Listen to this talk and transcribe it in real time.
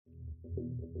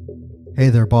Hey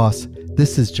there, boss.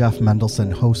 This is Jeff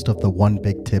Mendelson, host of the One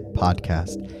Big Tip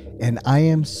podcast, and I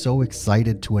am so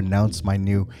excited to announce my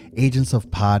new Agents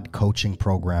of Pod coaching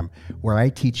program, where I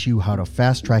teach you how to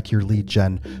fast track your lead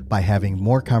gen by having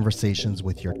more conversations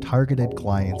with your targeted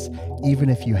clients, even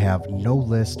if you have no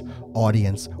list,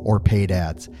 audience, or paid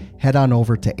ads. Head on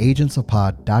over to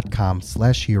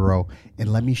agentsofpod.com/hero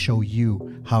and let me show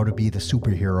you how to be the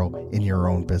superhero in your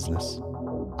own business.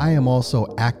 I am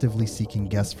also actively seeking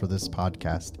guests for this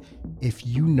podcast. If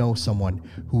you know someone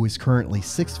who is currently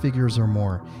 6 figures or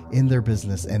more in their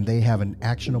business and they have an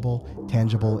actionable,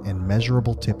 tangible, and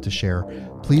measurable tip to share,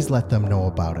 please let them know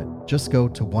about it. Just go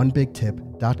to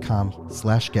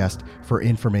onebigtip.com/guest for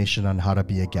information on how to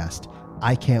be a guest.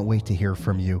 I can't wait to hear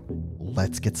from you.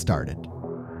 Let's get started.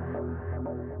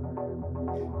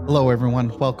 Hello,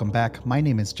 everyone. Welcome back. My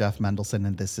name is Jeff Mendelson,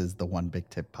 and this is the One Big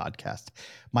Tip podcast.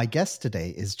 My guest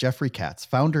today is Jeffrey Katz,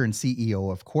 founder and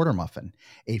CEO of Quarter Muffin,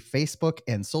 a Facebook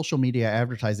and social media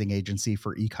advertising agency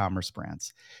for e-commerce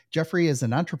brands. Jeffrey is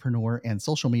an entrepreneur and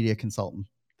social media consultant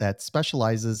that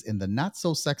specializes in the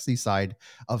not-so-sexy side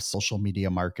of social media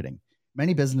marketing.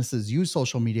 Many businesses use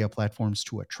social media platforms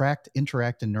to attract,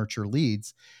 interact, and nurture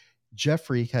leads.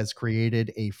 Jeffrey has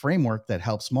created a framework that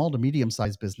helps small to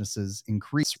medium-sized businesses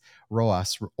increase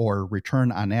ROAS, or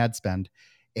return on ad spend,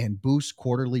 and boost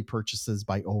quarterly purchases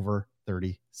by over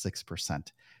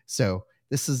 36%. So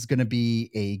this is going to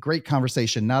be a great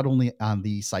conversation, not only on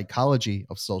the psychology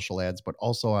of social ads, but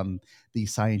also on the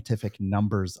scientific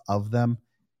numbers of them.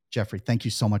 Jeffrey, thank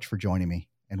you so much for joining me,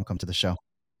 and welcome to the show.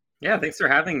 Yeah, thanks for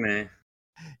having me.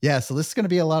 Yeah, so this is going to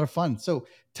be a lot of fun. So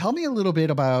tell me a little bit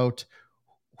about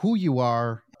who you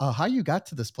are, how you got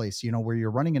to this place, where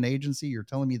you're running an agency. You're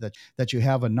telling me that you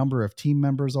have a number of team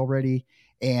members already,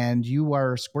 and you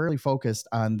are squarely focused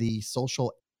on the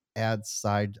social ads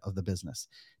side of the business.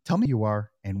 Tell me who you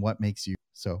are and what makes you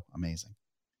so amazing.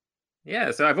 Yeah,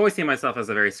 so I've always seen myself as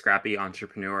a very scrappy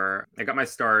entrepreneur. I got my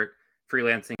start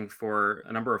freelancing for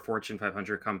a number of Fortune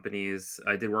 500 companies.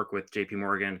 I did work with JP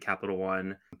Morgan, Capital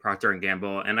One, Procter and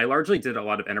Gamble, and I largely did a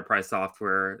lot of enterprise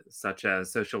software such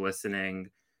as social listening.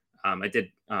 I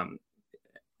did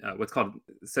what's called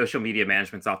social media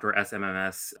management software,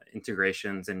 SMMS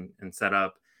integrations and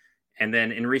setup. And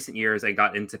then in recent years, I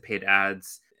got into paid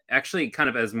ads, actually kind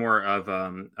of as more of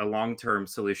a long-term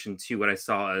solution to what I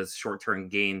saw as short-term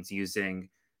gains using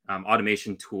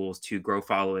automation tools to grow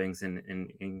followings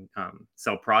and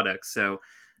sell products. So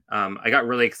I got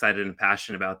really excited and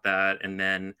passionate about that. And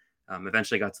then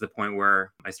eventually got to the point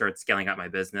where I started scaling out my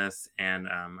business and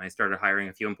I started hiring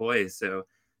a few employees. So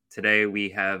today we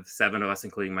have 7 of us,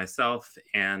 including myself,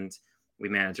 and we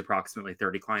manage approximately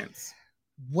 30 clients.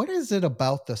 What is it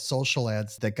about the social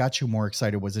ads that got you more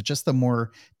excited? Was it just the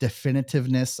more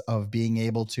definitiveness of being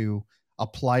able to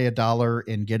apply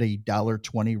 $1 and get a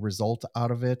 $1.20 result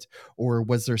out of it? Or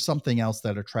was there something else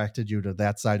that attracted you to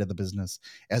that side of the business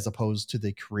as opposed to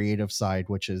the creative side,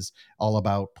 which is all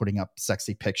about putting up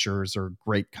sexy pictures or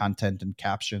great content and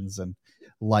captions and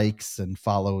likes and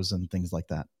follows and things like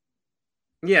that?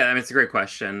 Yeah, I mean, it's a great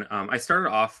question. I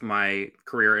started off my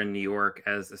career in New York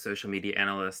as a social media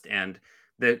analyst, and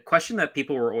the question that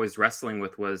people were always wrestling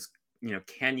with was,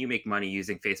 can you make money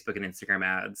using Facebook and Instagram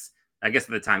ads? I guess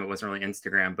at the time it wasn't really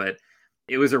Instagram, but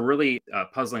it was a really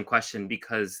puzzling question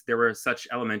because there were such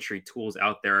elementary tools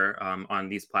out there on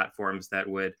these platforms that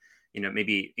would,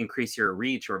 maybe increase your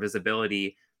reach or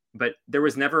visibility, but there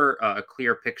was never a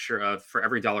clear picture of for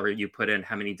every dollar you put in,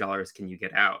 how many dollars can you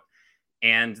get out?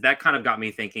 And that kind of got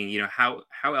me thinking, how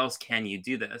else can you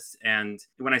do this? And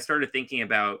when I started thinking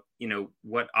about,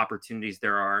 what opportunities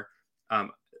there are,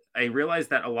 I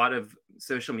realized that a lot of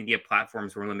social media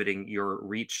platforms were limiting your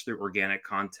reach through organic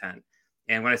content.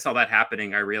 And when I saw that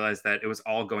happening, I realized that it was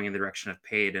all going in the direction of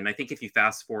paid. And I think if you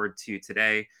fast forward to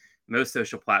today, most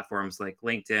social platforms like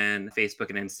LinkedIn, Facebook,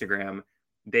 and Instagram,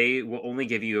 they will only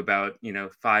give you about,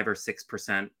 5 or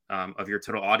 6% of your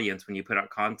total audience when you put out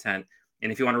content.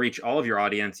 And if you want to reach all of your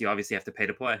audience, you obviously have to pay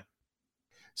to play.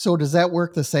 So does that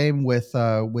work the same with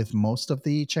most of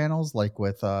the channels, like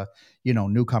with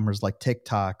newcomers like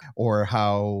TikTok, or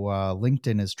how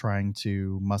LinkedIn is trying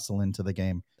to muscle into the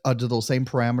game? Do those same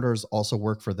parameters also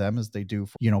work for them as they do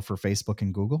for Facebook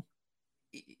and Google?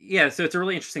 Yeah, so it's a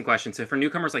really interesting question. So for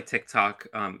newcomers like TikTok,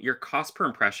 your cost per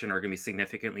impression are going to be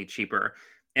significantly cheaper.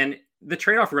 And the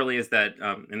trade-off really is that,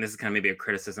 and this is kind of maybe a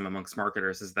criticism amongst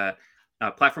marketers, is that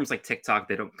platforms like TikTok,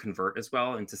 they don't convert as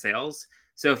well into sales.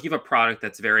 So if you have a product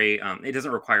that's very, it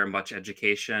doesn't require much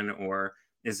education or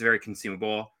is very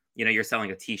consumable, you're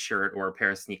selling a t-shirt or a pair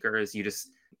of sneakers, you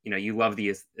just, you love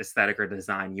the aesthetic or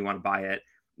design, you want to buy it.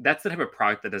 That's the type of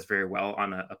product that does very well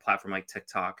on a platform like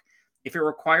TikTok. If it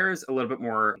requires a little bit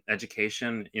more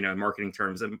education, in marketing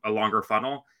terms, a longer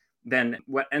funnel, then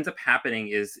what ends up happening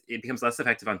is it becomes less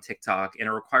effective on TikTok and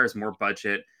it requires more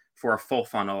budget for a full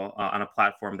funnel on a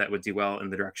platform that would do well in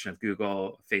the direction of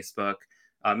Google, Facebook,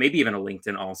 maybe even a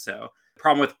LinkedIn also. The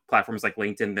problem with platforms like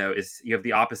LinkedIn, though, is you have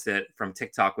the opposite from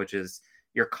TikTok, which is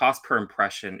your cost per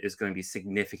impression is going to be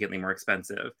significantly more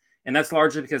expensive. And that's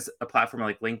largely because a platform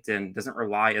like LinkedIn doesn't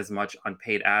rely as much on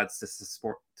paid ads to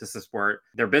support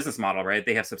their business model, right?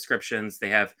 They have subscriptions, they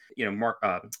have more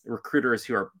recruiters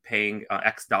who are paying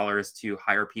X dollars to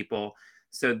hire people.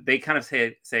 So they kind of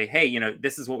say, hey,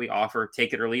 this is what we offer,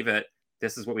 take it or leave it.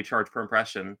 This is what we charge per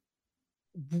impression.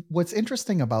 What's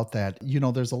interesting about that,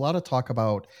 there's a lot of talk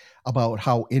about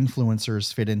how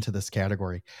influencers fit into this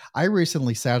category. I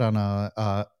recently sat on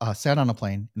a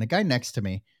plane, and the guy next to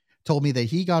me told me that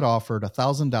he got offered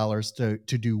 $1,000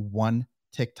 to do one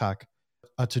TikTok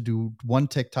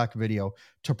video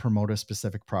to promote a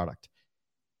specific product.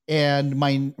 And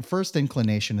my first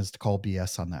inclination is to call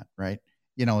BS on that, right?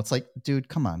 It's like, dude,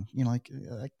 come on.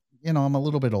 I'm a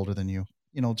little bit older than you.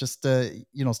 Just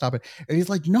stop it. And he's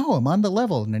like, no, I'm on the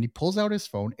level. And then he pulls out his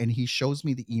phone and he shows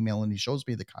me the email and he shows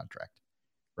me the contract.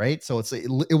 Right. So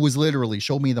it was literally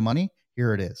show me the money.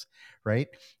 Here it is. Right.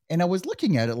 And I was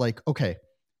looking at it like, okay,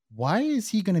 why is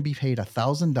he going to be paid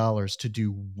 $1,000 to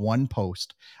do one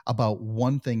post about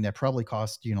one thing that probably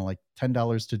cost, like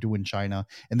 $10 to do in China?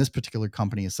 And this particular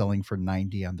company is selling for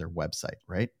 90 on their website.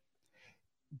 Right.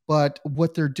 But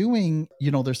what they're doing,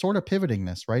 they're sort of pivoting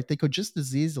this, right? They could just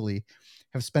as easily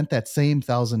have spent that same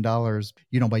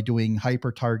 $1,000, by doing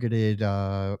hyper targeted,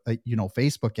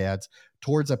 Facebook ads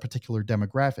towards a particular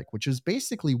demographic, which is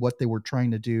basically what they were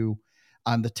trying to do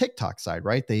on the TikTok side,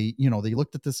 right? They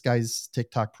looked at this guy's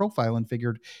TikTok profile and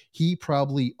figured he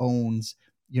probably owns,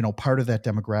 part of that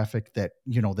demographic that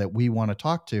we want to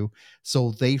talk to.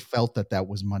 So they felt that that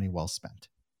was money well spent,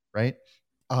 right?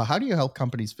 How do you help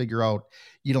companies figure out,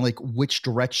 like which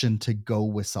direction to go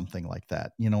with something like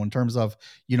that, in terms of,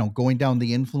 going down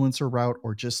the influencer route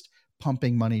or just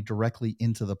pumping money directly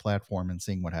into the platform and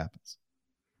seeing what happens?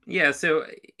 Yeah, so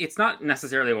it's not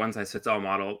necessarily a one size fits all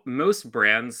model. Most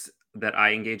brands that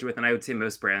I engage with, and I would say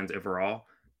most brands overall,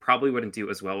 probably wouldn't do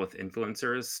as well with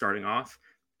influencers starting off.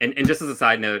 And just as a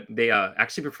side note, they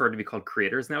actually prefer to be called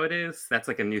creators nowadays. That's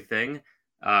like a new thing.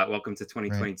 Welcome to Right.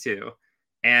 2022.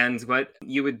 And what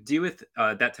you would do with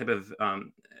that type of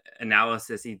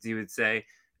analysis, you would say,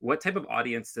 what type of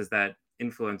audience does that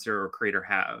influencer or creator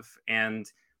have? And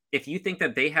if you think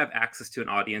that they have access to an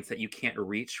audience that you can't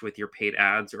reach with your paid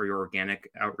ads or your organic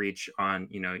outreach on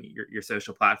your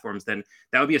social platforms, then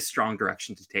that would be a strong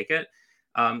direction to take it.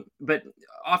 But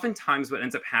oftentimes what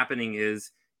ends up happening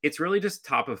is it's really just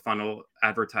top of funnel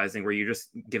advertising where you're just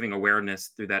giving awareness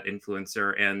through that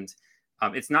influencer, and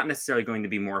it's not necessarily going to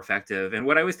be more effective. And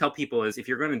what I always tell people is if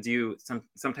you're going to do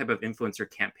some type of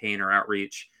influencer campaign or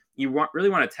outreach, really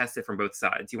want to test it from both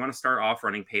sides. You want to start off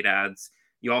running paid ads.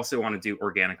 You also want to do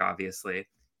organic, obviously,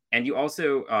 and you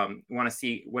also want to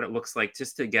see what it looks like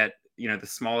just to get the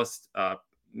smallest, I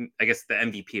guess, the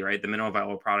MVP, right, the minimal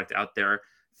viable product out there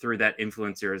through that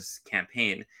influencer's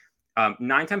campaign.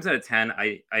 9 times out of 10,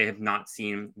 I have not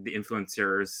seen the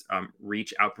influencers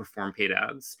reach outperform paid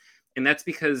ads. And that's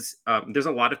because there's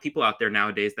a lot of people out there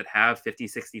nowadays that have 50,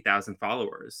 60,000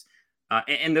 followers.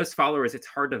 And those followers, it's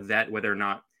hard to vet whether or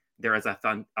not they're as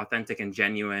authentic and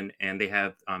genuine, and they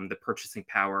have the purchasing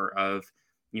power of,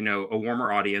 a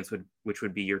warmer audience, which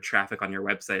would be your traffic on your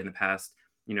website in the past,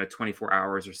 24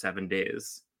 hours or 7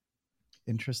 days.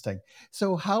 Interesting.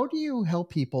 So, how do you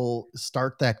help people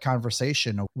start that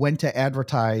conversation of when to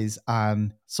advertise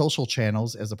on social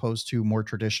channels as opposed to more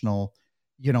traditional,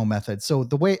 methods? So,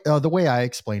 the way I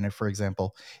explain it, for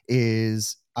example,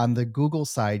 is on the Google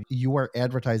side, you are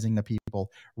advertising to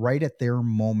people right at their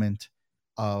moment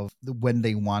of when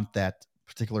they want that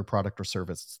particular product or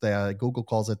service. Google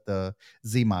calls it the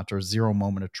ZMOT, or zero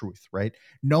moment of truth, right?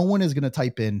 No one is going to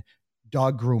type in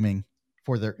dog grooming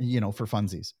for their, for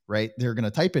funsies, right? They're going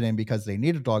to type it in because they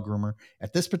need a dog groomer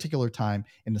at this particular time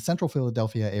in the central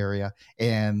Philadelphia area.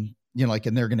 And,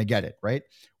 and they're going to get it, right?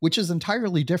 Which is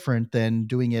entirely different than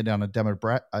doing it on a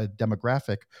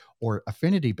demographic or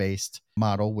affinity based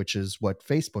model, which is what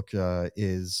Facebook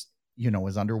is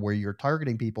under, where you're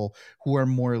targeting people who are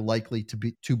more likely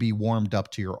to be warmed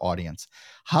up to your audience.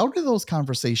 How do those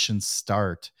conversations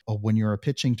start when you're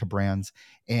pitching to brands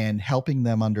and helping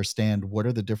them understand what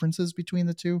are the differences between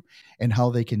the two and how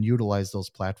they can utilize those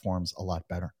platforms a lot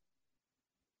better?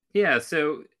 Yeah,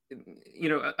 so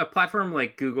a platform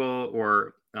like Google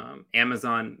or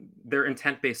Amazon, they're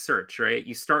intent-based search, right?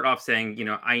 You start off saying,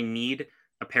 I need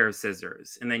a pair of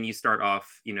scissors, and then you start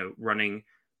off, running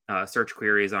search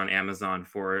queries on Amazon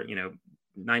for,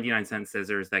 99-cent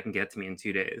scissors that can get to me in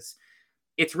 2 days.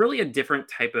 It's really a different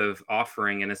type of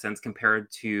offering in a sense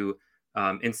compared to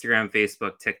Instagram,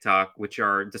 Facebook, TikTok, which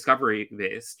are discovery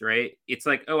based, right? It's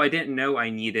like, oh, I didn't know I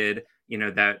needed,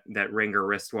 that ring or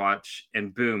wristwatch,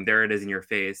 and boom, there it is in your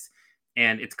face.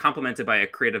 And it's complemented by a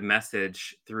creative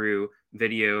message through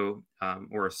video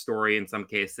or a story in some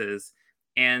cases.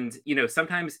 And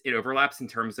sometimes it overlaps in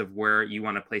terms of where you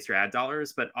want to place your ad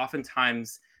dollars, but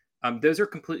oftentimes those are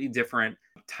completely different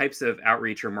types of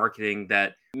outreach or marketing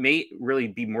that may really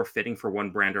be more fitting for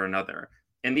one brand or another.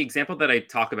 And the example that I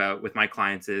talk about with my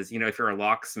clients is, if you're a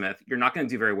locksmith, you're not going to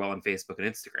do very well on Facebook and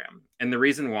Instagram. And the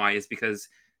reason why is because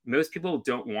most people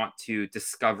don't want to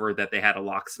discover that they had a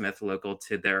locksmith local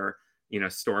to their,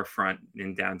 storefront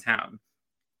in downtown.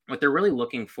 What they're really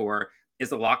looking for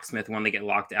is a locksmith when they get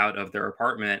locked out of their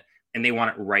apartment and they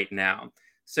want it right now.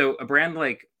 So a brand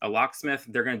like a locksmith,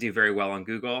 they're going to do very well on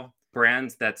Google.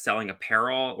 Brands that's selling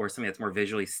apparel or something that's more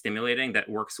visually stimulating that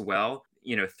works well,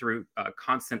 through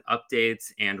constant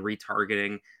updates and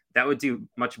retargeting, that would do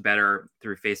much better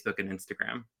through Facebook and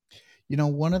Instagram.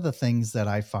 One of the things that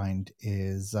I find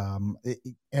is,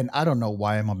 and I don't know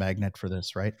why I'm a magnet for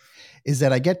this, right? Is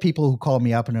that I get people who call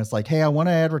me up and it's like, hey, I want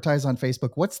to advertise on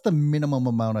Facebook. What's the minimum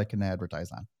amount I can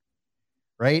advertise on?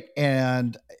 Right.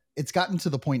 And it's gotten to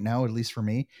the point now, at least for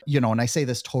me, and I say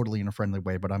this totally in a friendly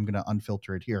way, but I'm going to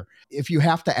unfilter it here. If you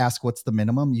have to ask what's the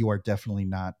minimum, you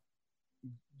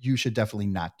should definitely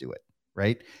not do it.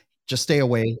 Right. Just stay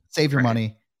away, save your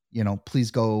Right. money,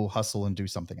 please go hustle and do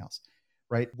something else.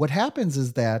 Right. What happens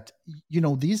is that,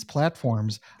 these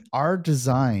platforms are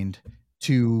designed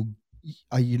to,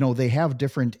 they have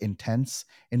different intents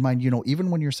in mind. Even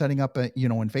when you're setting up in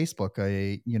Facebook,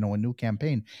 a new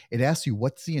campaign, it asks you,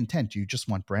 what's the intent? Do you just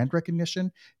want brand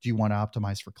recognition? Do you want to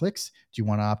optimize for clicks? Do you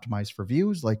want to optimize for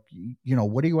views? Like,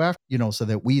 what are you after? So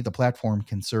that the platform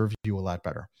can serve you a lot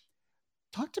better.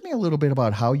 Talk to me a little bit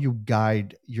about how you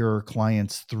guide your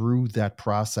clients through that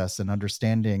process and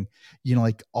understanding,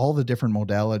 like all the different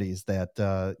modalities that,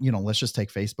 let's just take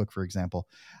Facebook, for example,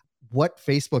 what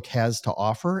Facebook has to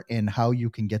offer and how you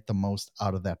can get the most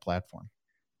out of that platform.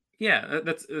 Yeah,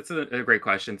 that's a great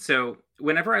question. So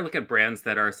whenever I look at brands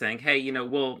that are saying, "Hey,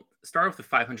 we'll start off with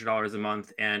 $500 a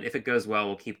month, and if it goes well,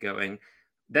 we'll keep going,"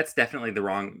 that's definitely the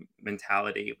wrong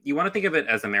mentality. You want to think of it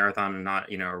as a marathon and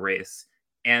not, a race.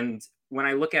 And when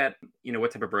I look at,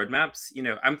 what type of roadmaps,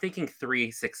 I'm thinking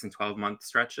 3, 6, and 12-month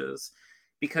stretches,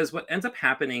 because what ends up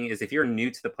happening is if you're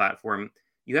new to the platform,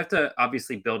 you have to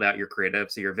obviously build out your creative,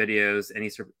 so your videos, any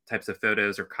sort of types of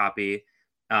photos or copy.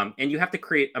 And you have to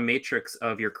create a matrix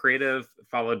of your creative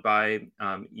followed by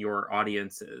your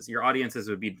audiences. Your audiences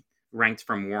would be ranked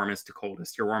from warmest to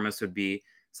coldest. Your warmest would be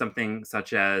something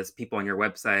such as people on your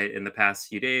website in the past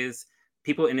few days,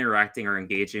 people interacting or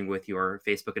engaging with your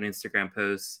Facebook and Instagram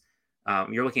posts.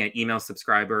 You're looking at email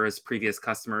subscribers, previous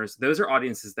customers. Those are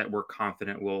audiences that we're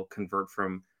confident will convert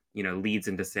from leads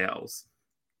into sales.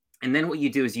 And then what you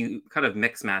do is you kind of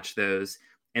mix match those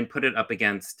and put it up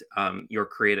against your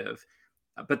creative.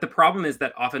 But the problem is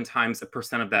that oftentimes a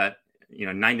percent of that,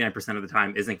 99% of the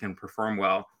time isn't going to perform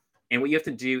well. And what you have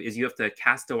to do is you have to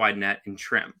cast a wide net and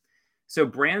trim. So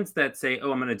brands that say,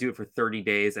 oh, I'm going to do it for 30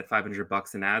 days at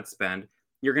 $500 in ad spend,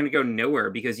 you're going to go nowhere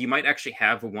because you might actually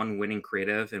have one winning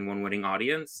creative and one winning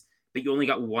audience, but you only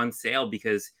got one sale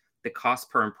because the cost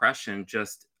per impression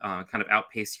just kind of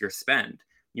outpaced your spend.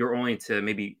 You're only to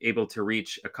maybe able to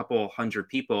reach a couple hundred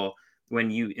people when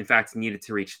you, in fact, needed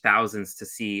to reach thousands to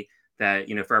see that,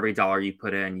 for every dollar you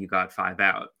put in, you got 5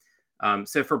 out.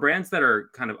 So for brands that are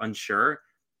kind of unsure,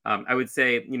 I would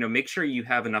say, make sure you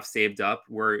have enough saved up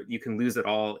where you can lose it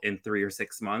all in 3 or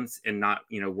 6 months and not,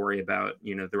 worry about,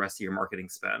 the rest of your marketing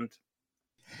spend.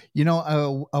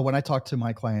 When I talk to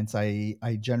my clients,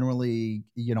 I generally,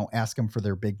 ask them for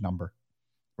their big number,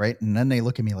 right? And then they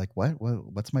look at me like,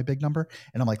 what's my big number?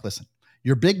 And I'm like, listen,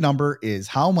 your big number is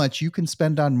how much you can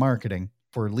spend on marketing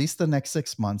for at least the next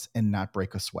 6 months and not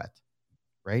break a sweat.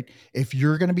 Right? If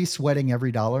you're going to be sweating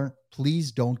every dollar,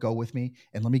 please don't go with me.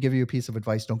 And let me give you a piece of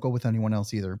advice. Don't go with anyone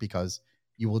else either, because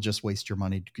you will just waste your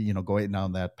money, going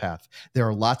down that path. There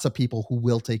are lots of people who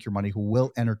will take your money, who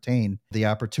will entertain the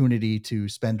opportunity to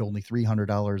spend only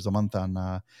 $300 a month on,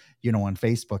 on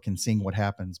Facebook and seeing what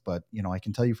happens. But, I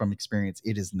can tell you from experience,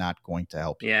 it is not going to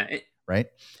help you. Yeah. Right.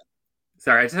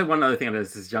 Sorry, I just had one other thing I'm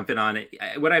just jump in on.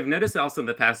 What I've noticed also in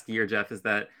the past year, Jeff, is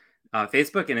that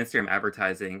Facebook and Instagram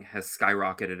advertising has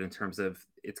skyrocketed in terms of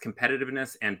its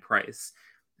competitiveness and price.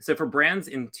 So for brands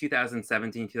in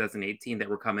 2017, 2018 that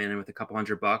were coming in with a couple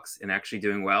 $100 and actually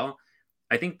doing well,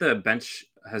 I think the bench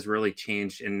has really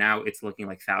changed, and now it's looking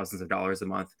like thousands of dollars a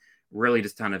month, really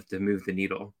just kind of to move the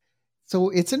needle. So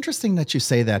it's interesting that you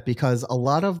say that because a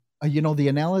lot of, the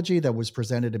analogy that was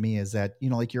presented to me is that,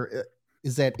 like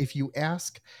is that if you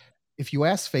ask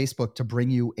Facebook to bring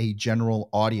you a general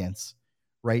audience,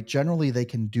 right? Generally, they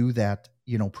can do that,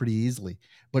 pretty easily.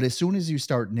 But as soon as you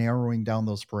start narrowing down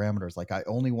those parameters, like I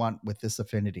only want with this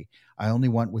affinity, I only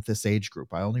want with this age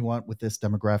group, I only want with this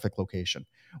demographic location,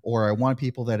 or I want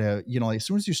people that, as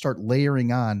soon as you start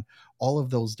layering on all of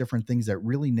those different things that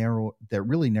really narrow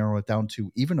it down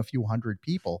to even a few hundred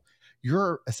people,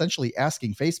 you're essentially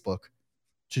asking Facebook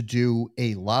to do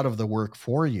a lot of the work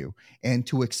for you, and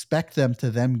to expect them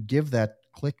to then give that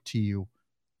click to you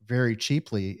very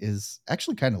cheaply is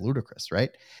actually kind of ludicrous,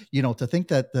 right? To think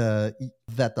that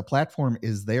the platform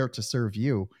is there to serve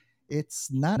you,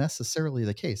 it's not necessarily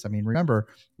the case. I mean, remember,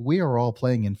 we are all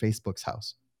playing in Facebook's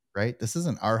house, right? This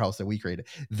isn't our house that we created.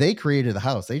 They created the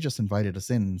house. They just invited us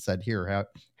in and said, "Here,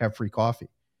 have free coffee."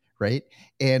 Right.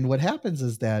 And what happens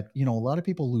is that, a lot of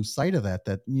people lose sight of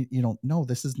that, no,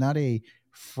 this is not a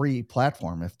free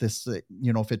platform. If this,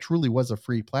 if it truly was a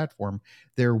free platform,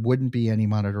 there wouldn't be any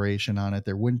moderation on it.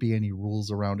 There wouldn't be any rules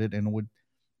around it. And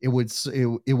it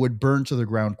would burn to the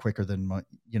ground quicker than,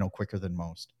 quicker than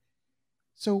most.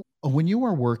 So when you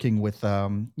are working with, I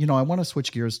want to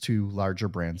switch gears to larger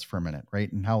brands for a minute,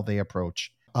 right? And how they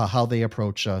approach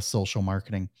social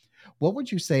marketing. What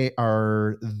would you say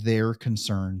are their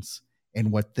concerns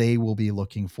and what they will be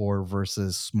looking for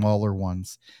versus smaller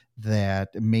ones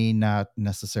that may not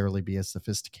necessarily be as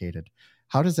sophisticated?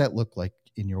 How does that look like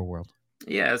in your world?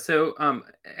 Yeah, so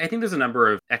I think there's a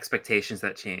number of expectations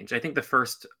that change. I think the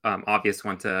first obvious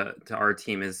one to our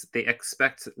team is they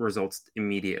expect results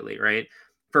immediately, right?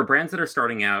 For brands that are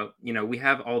starting out, we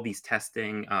have all these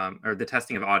testing or the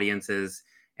testing of audiences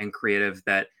and creative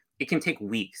that it can take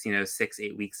weeks, 6,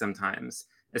 8 weeks sometimes,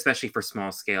 especially for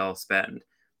small scale spend.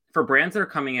 For brands that are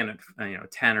coming in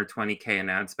at 10 or 20K in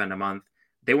ad spend a month,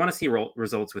 they want to see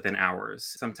results within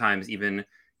hours, sometimes even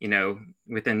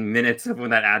within minutes of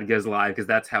when that ad goes live, because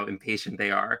that's how impatient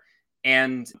they are.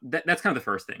 And that's kind of the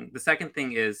first thing. The second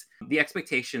thing is the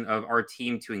expectation of our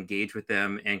team to engage with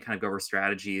them and kind of go over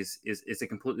strategies is a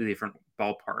completely different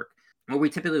ballpark. What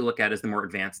we typically look at is the more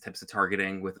advanced types of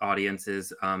targeting with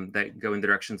audiences that go in the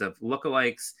directions of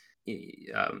lookalikes,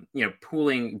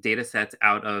 pooling data sets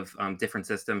out of different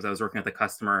systems. I was working with a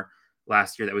customer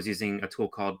last year that was using a tool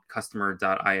called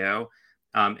customer.io.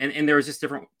 And there was just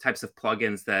different types of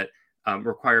plugins that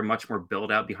require much more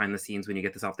build out behind the scenes when you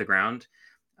get this off the ground.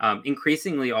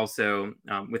 Increasingly also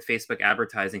with Facebook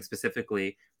advertising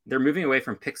specifically, they're moving away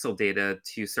from pixel data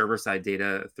to server-side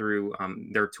data through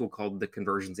their tool called the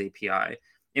Conversions API.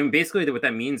 And basically what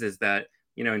that means is that,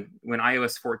 when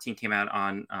iOS 14 came out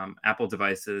on Apple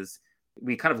devices,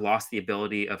 we kind of lost the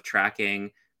ability of tracking,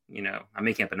 I'm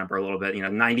making up a number a little bit,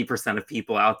 90% of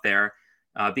people out there.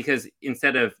 Because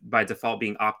instead of by default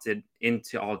being opted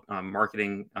into all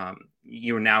marketing,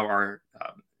 you now are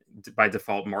by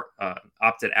default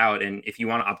opted out. And if you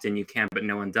want to opt in, you can, but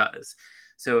no one does.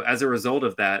 So as a result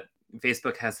of that,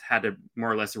 Facebook has had to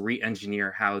more or less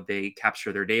re-engineer how they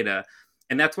capture their data.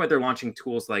 And that's why they're launching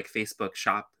tools like Facebook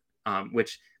Shop,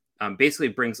 which basically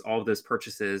brings all of those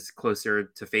purchases closer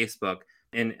to Facebook.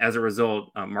 And as a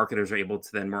result, marketers are able to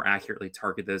then more accurately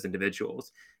target those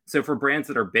individuals. So for brands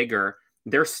that are bigger,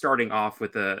 they're starting off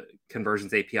with a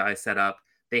Conversions API set up.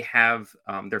 They have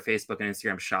their Facebook and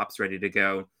Instagram shops ready to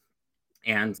go.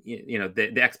 And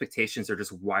the expectations are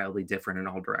just wildly different in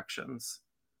all directions.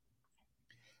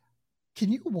 Can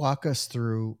you walk us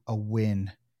through a win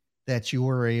that you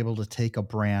were able to take a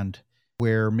brand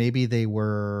where maybe they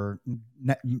were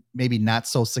maybe not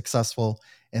so successful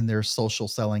in their social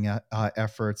selling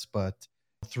efforts, but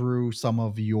through some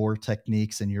of your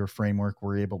techniques and your framework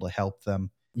were able to help them,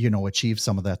 achieve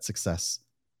some of that success?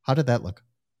 How did that look?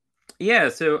 Yeah,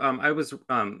 so I was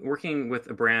working with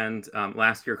a brand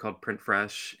last year called Print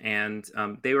Fresh, and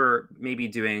they were maybe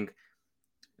doing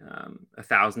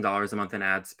 $1,000 a month in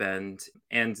ad spend,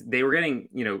 and they were getting,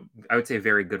 I would say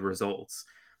very good results.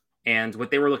 And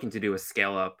what they were looking to do was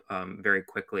scale up very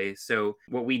quickly. So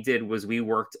what we did was we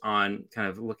worked on kind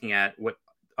of looking at what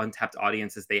untapped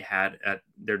audiences they had at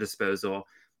their disposal.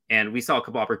 And we saw a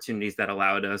couple opportunities that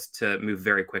allowed us to move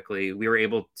very quickly. We were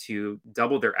able to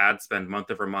double their ad spend month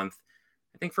over month.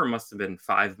 I think for must have been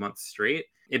 5 months straight.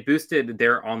 It boosted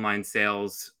their online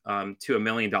sales to $1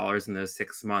 million in those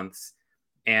 6 months.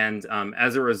 And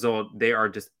as a result, they are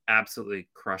just absolutely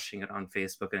crushing it on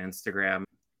Facebook and Instagram.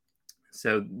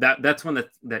 So that's one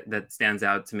that stands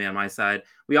out to me on my side.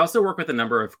 We also work with a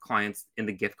number of clients in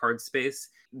the gift card space.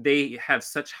 They have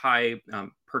such high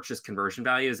purchase conversion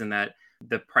values, in that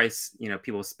the price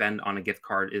people spend on a gift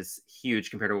card is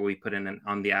huge compared to what we put in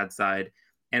on the ad side.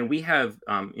 And we have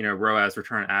ROAS,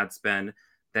 return on ad spend,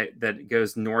 that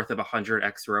goes north of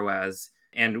 100x ROAS.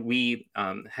 And we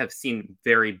have seen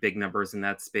very big numbers in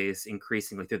that space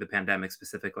increasingly through the pandemic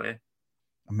specifically.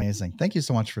 Amazing. Thank you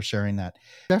so much for sharing that.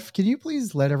 Jeff, can you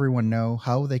please let everyone know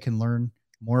how they can learn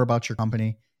more about your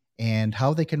company and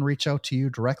how they can reach out to you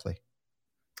directly?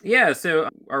 Yeah, so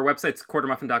our website's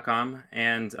quartermuffin.com,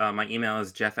 and my email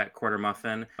is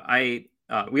jeff@quartermuffin.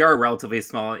 We are a relatively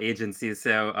small agency,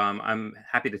 so I'm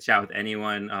happy to chat with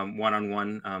anyone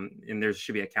one-on-one, and there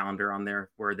should be a calendar on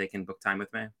there where they can book time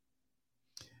with me.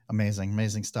 Amazing,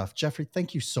 amazing stuff. Jeffrey,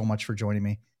 thank you so much for joining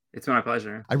me. It's been my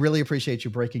pleasure. I really appreciate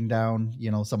you breaking down,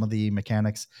 some of the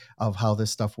mechanics of how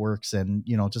this stuff works, and,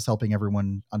 just helping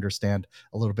everyone understand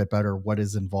a little bit better what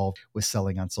is involved with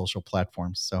selling on social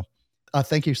platforms. So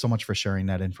thank you so much for sharing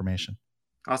that information.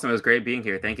 Awesome. It was great being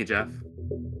here. Thank you, Jeff.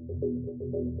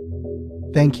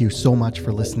 Thank you so much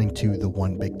for listening to the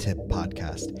One Big Tip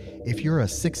podcast. If you're a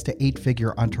 6 to 8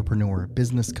 figure entrepreneur,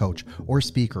 business coach, or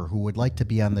speaker who would like to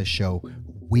be on this show,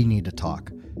 we need to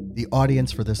talk. The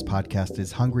audience for this podcast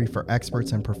is hungry for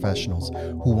experts and professionals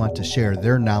who want to share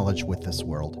their knowledge with this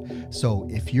world. So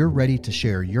if you're ready to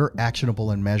share your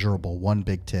actionable and measurable One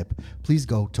Big Tip, please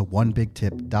go to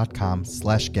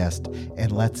onebigtip.com/guest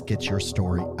and let's get your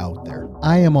story out there.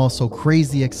 I am also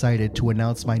crazy excited to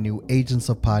announce my new Agents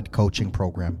of Pod coaching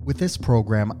program. With this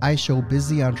program, I show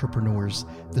busy entrepreneurs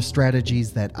the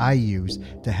strategies that I use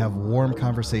to have warm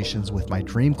conversations with my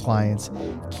dream clients,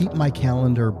 keep my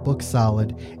calendar booked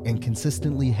solid, and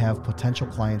consistently have potential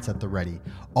clients at the ready,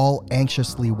 all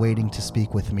anxiously waiting to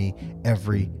speak with me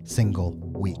every single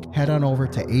week. Head on over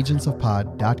to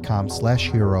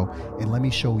agentsofpod.com/hero and let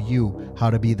me show you how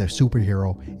to be the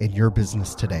superhero in your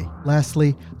business today.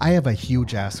 Lastly, I have a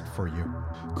huge ask for you.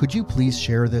 Could you please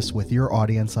share this with your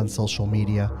audience on social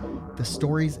media? The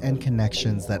stories and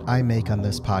connections that I make on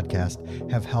this podcast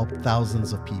have helped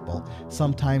thousands of people,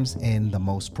 sometimes in the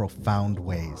most profound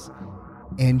ways.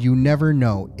 And you never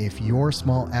know if your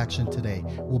small action today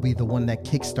will be the one that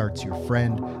kickstarts your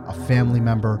friend, a family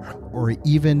member, or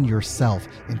even yourself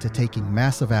into taking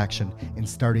massive action and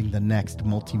starting the next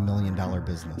multi-million-dollar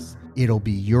business. It'll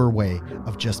be your way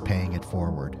of just paying it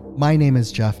forward. My name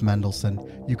is Jeff Mendelson.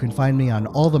 You can find me on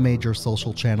all the major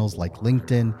social channels like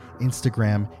LinkedIn,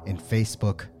 Instagram, and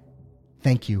Facebook.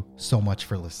 Thank you so much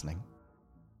for listening.